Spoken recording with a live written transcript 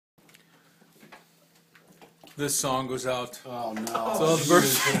this song goes out. Oh no! So the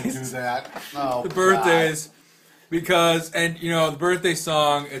birthdays, do that. Oh, the birthdays, because the birthday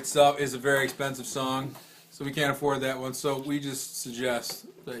song itself is a very expensive song, so we can't afford that one. So we just suggest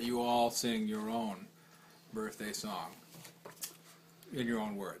that you all sing your own birthday song in your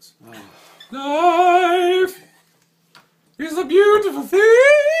own words. Oh. Life is a beautiful thing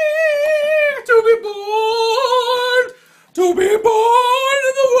to be born. To be born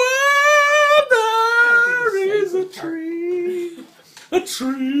in the world, there is a tree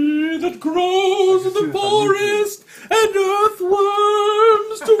that grows in the forest, and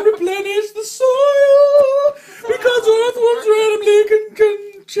earthworms to replenish the soil, because earthworms randomly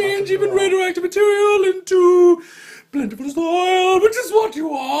can change even radioactive material into plentiful soil, which is what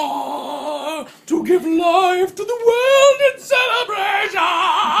you are, to give life to the world in celebration.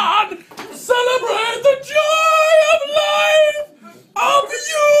 Celebrate the joy of life, of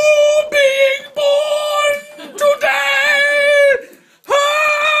you being born today.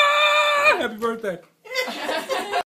 Happy birthday.